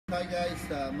Hi guys,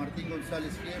 Martin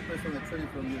Gonzalez here, personal trainer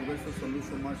from Universal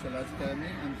Solution Martial Arts Academy.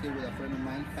 I'm here with a friend of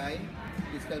mine, Kai.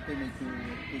 He's helping me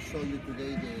to show you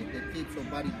today the tips of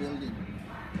bodybuilding.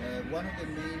 One of the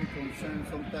main concerns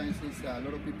sometimes is a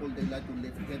lot of people, they like to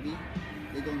lift heavy.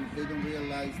 They don't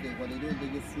realize that what they do,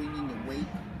 they're just swinging the weight.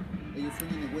 They're just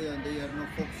swinging the weight and they are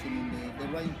not focusing in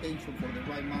the right intention for the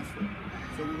right muscle.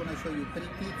 So we're going to show you 3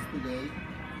 tips today.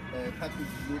 How to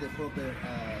do the proper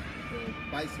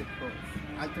bicep curls.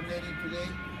 Alternating today,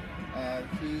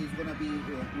 he's going to be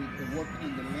working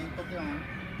in the length of the arm.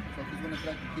 So he's going to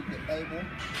try to keep the elbow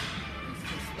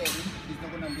steady. He's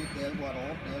not going to lift the elbow at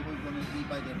all. The elbow is going to be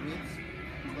by the ribs.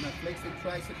 He's going to flex the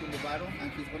tricep in the bottom,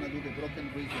 and he's going to do the broken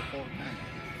wrist the whole time.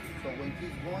 So when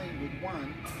he's going with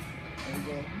one, there you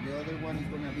go, the other one is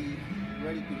going to be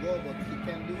ready to go, but he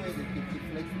can't do it if he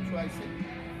flexes the tricep.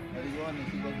 There you go, and then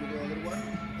he goes with the other one.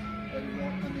 There you go.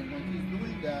 And then when he's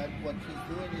doing that, what he's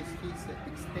doing is he's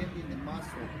extending the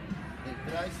muscle. The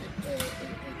tricep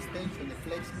extension, the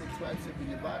flexing the tricep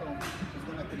in the bottom is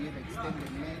going to create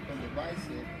extended length on the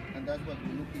bicep, and that's what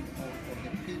we're looking for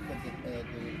the peak of the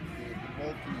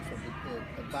bulkiness of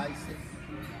the bicep.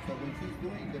 So when he's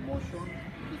doing the motion,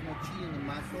 he's not cheating the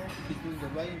muscle, he's doing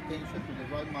the right intention to the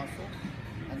right muscle,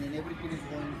 and then everything is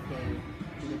going to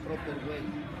the proper way.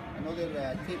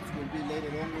 Another tips will be later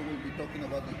on. We will be talking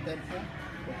about the tempo,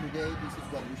 but today this is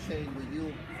what we're sharing with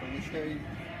you. So we're sharing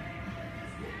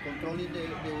controlling the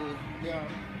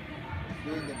arm,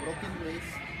 doing the broken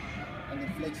wrist, and then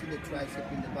flexing the tricep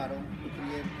in the bottom to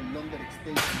create a longer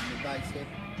extension in the bicep,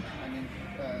 and then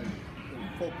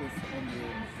focus on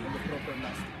the proper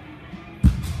muscle.